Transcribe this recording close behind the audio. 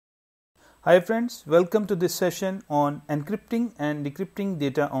Hi friends, welcome to this session on encrypting and decrypting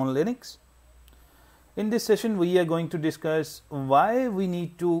data on Linux. In this session we are going to discuss why we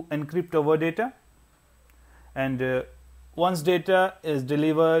need to encrypt our data, and once data is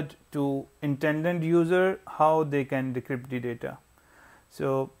delivered to intended user, how they can decrypt the data.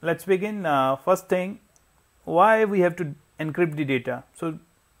 So let's begin. First thing, why we have to encrypt the data. So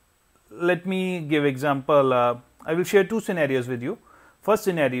let me give example. I will share two scenarios with you. First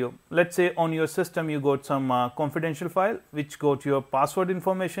scenario, let's say on your system you got some confidential file which got your password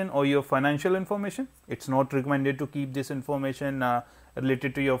information or your financial information. It's not recommended to keep this information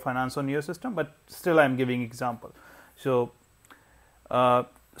related to your finance on your system, but still I am giving example. So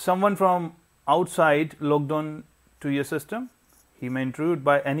someone from outside logged on to your system. He may intrude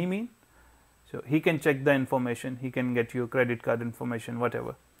by any mean. So he can check the information, he can get your credit card information,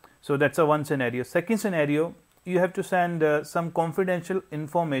 whatever. So that's a one scenario. Second scenario, you have to send some confidential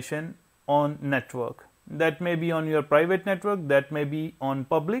information on network. That may be on your private network, that may be on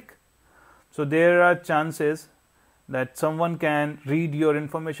public. So there are chances that someone can read your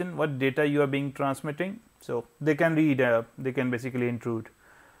information, what data you are being transmitting. So they can read, they can basically intrude.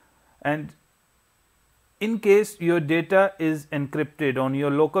 And in case your data is encrypted on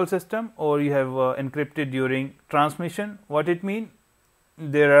your local system or you have encrypted during transmission, what it means?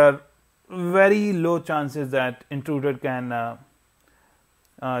 There are very low chances that intruder can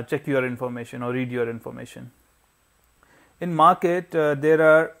check your information or read your information. In market, there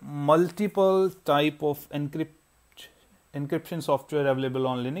are multiple type of encryption software available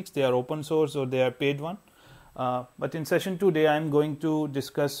on Linux. They are open source or they are paid one. But in session today, I am going to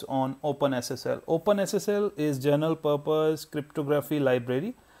discuss on openssl. openssl is general purpose cryptography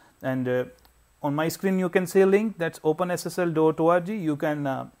library, and on my screen you can see a link, that's openssl.org. You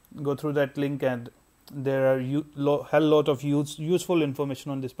can go through that link, and there are hell lot of useful information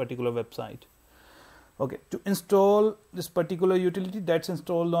on this particular website. Okay, to install this particular utility, that's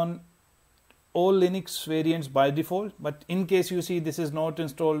installed on all Linux variants by default, but in case you see this is not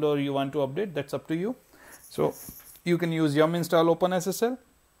installed or you want to update, that's up to you. So you can use yum install openssl.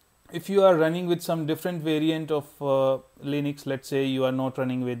 If you are running with some different variant of Linux, let's say you are not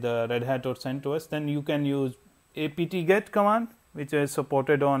running with Red Hat or CentOS, then you can use apt-get command, which is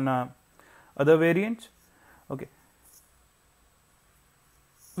supported on other variants. Okay.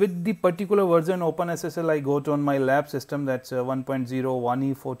 With the particular version openssl, I got on my lab system, that's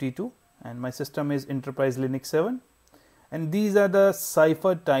 1.01e42, and my system is Enterprise Linux 7. And these are the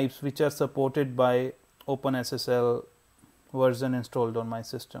cipher types which are supported by openssl version installed on my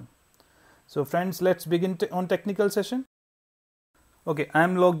system. So friends, let's begin on technical session. Okay, I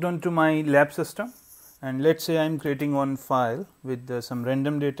am logged on to my lab system, and let's say I am creating one file with some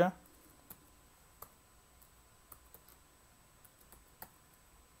random data.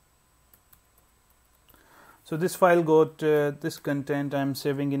 So this file got this content. I am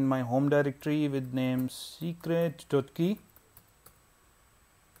saving in my home directory with name secret.key.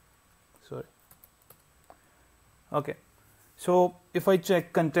 Sorry. Okay. So if I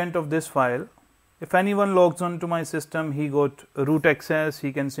check content of this file, if anyone logs on to my system, he got root access,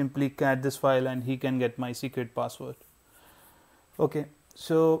 he can simply cat this file and he can get my secret password. Okay,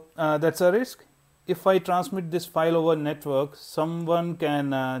 so that's a risk. If I transmit this file over network, someone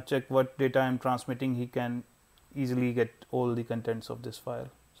can check what data I am transmitting, he can easily get all the contents of this file.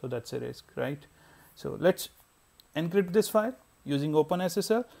 So that's a risk, right? So let's encrypt this file using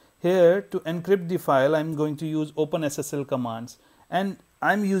openssl. Here, to encrypt the file, I am going to use openssl commands, and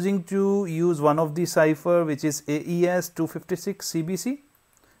I am use one of the cipher which is AES 256 CBC.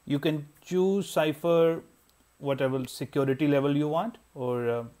 You can choose cipher whatever security level you want,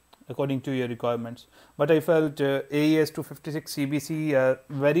 or according to your requirements. But I felt AES 256 CBC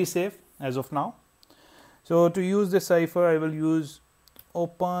very safe as of now. So to use the cipher, I will use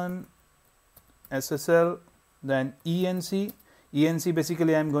openssl, then ENC. ENC,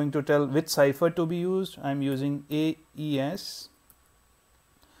 basically I am going to tell which cipher to be used. I am using AES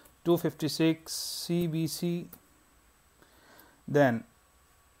 256 CBC. Then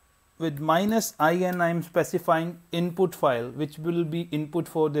with -IN I am specifying input file, which will be input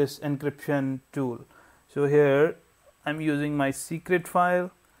for this encryption tool. So here I am using my secret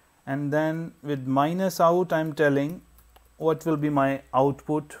file, and then with -out I am telling what will be my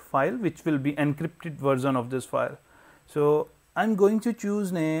output file, which will be encrypted version of this file. So I am going to choose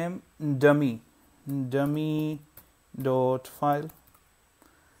name dummy.file.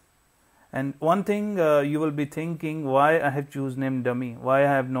 And one thing you will be thinking, why I have choose name dummy, why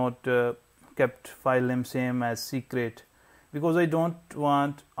I have not kept file name same as secret, because I don't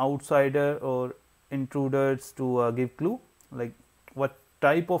want outsider or intruders to give clue like what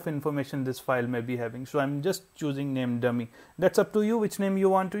type of information this file may be having. So I'm just choosing name dummy. That's up to you which name you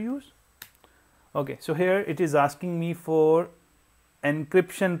want to use. Okay, so here it is asking me for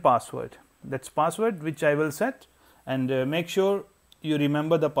encryption password. That's password which I will set, and make sure you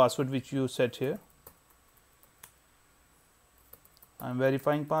remember the password which you set here. I'm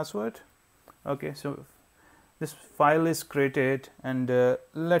verifying password. Okay, so this file is created, and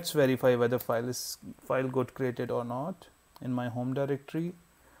let's verify whether file got created or not in my home directory.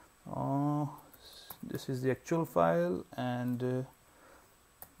 This is the actual file, and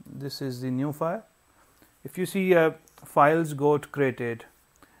this is the new file. If you see files got created,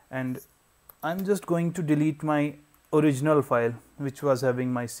 and I'm just going to delete my original file which was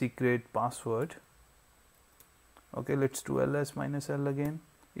having my secret password. Okay, let's do ls -l again.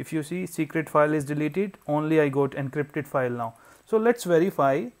 If you see secret file is deleted, only I got encrypted file now. So let's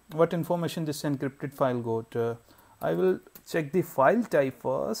verify what information this encrypted file got. I will check the file type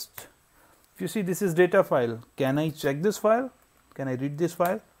first. If you see this is data file, can I check this file? Can I read this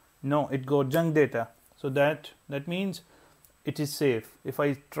file? No, it got junk data. So that means it is safe. If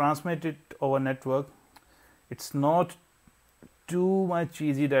I transmit it over network, it's not too much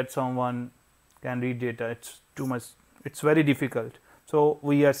easy that someone can read data. It's too much, it's very difficult. So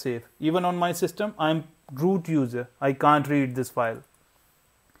we are safe. Even on my system, I'm root user, I can't read this file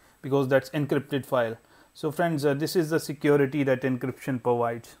because that's encrypted file. So friends, this is the security that encryption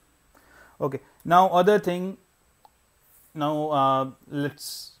provides. Okay, now other thing, now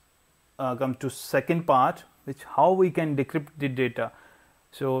let's come to second part, which how we can decrypt the data.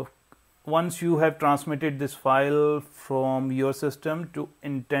 So once you have transmitted this file from your system to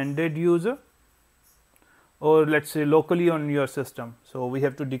intended user, or let's say locally on your system, so we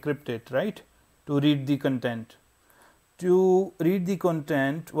have to decrypt it, right, to read the content. To read the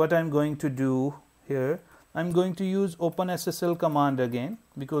content, what I'm going to do here, I'm going to use openssl command again,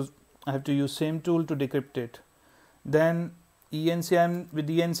 because I have to use same tool to decrypt it. Then with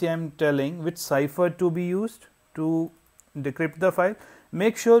enc I'm telling which cipher to be used to decrypt the file.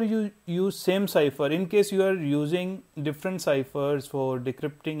 Make sure you use same cipher in case you are using different ciphers for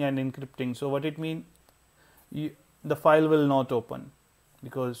decrypting and encrypting. So what it means, the file will not open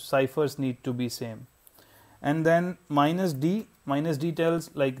because ciphers need to be same. And then -d tells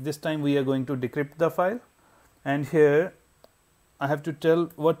like this time we are going to decrypt the file, and here I have to tell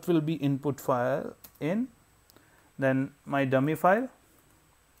what will be input file in, then my dummy file.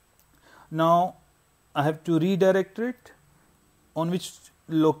 Now I have to redirect it on which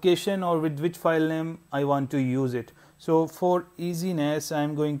location or with which file name I want to use it. So for easiness, I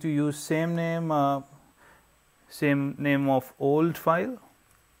am going to use same name of old file,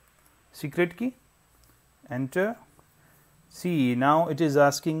 secret key, enter. See, now it is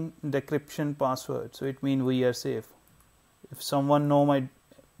asking decryption password, so it means we are safe. If someone know my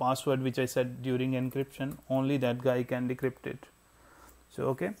password which I said during encryption, only that guy can decrypt it. So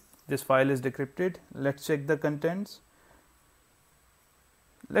okay, this file is decrypted. Let's check the contents.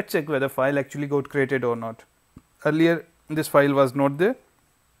 Let's check whether file actually got created or not. Earlier this file was not there.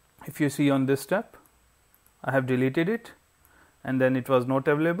 If you see on this step, I have deleted it and then it was not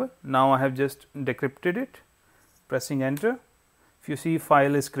available. Now I have just decrypted it, pressing enter. If you see,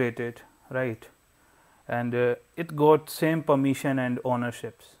 file is created, right, and it got same permission and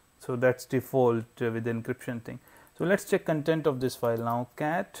ownerships. So that's default with encryption thing. So let's check content of this file now.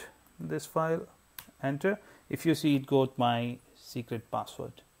 Cat this file, enter. If you see, it got my secret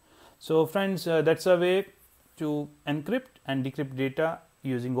password. So friends, that's a way to encrypt and decrypt data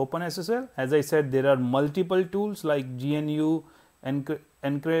using openssl. As I said, there are multiple tools like GNU,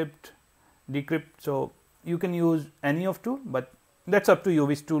 Encrypt, Decrypt. So you can use any of tool, but that's up to you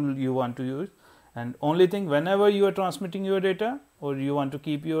which tool you want to use. And only thing, whenever you are transmitting your data or you want to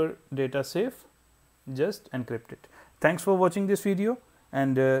keep your data safe, just encrypt it. Thanks for watching this video,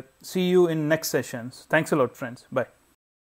 and see you in next sessions. Thanks a lot, friends. Bye.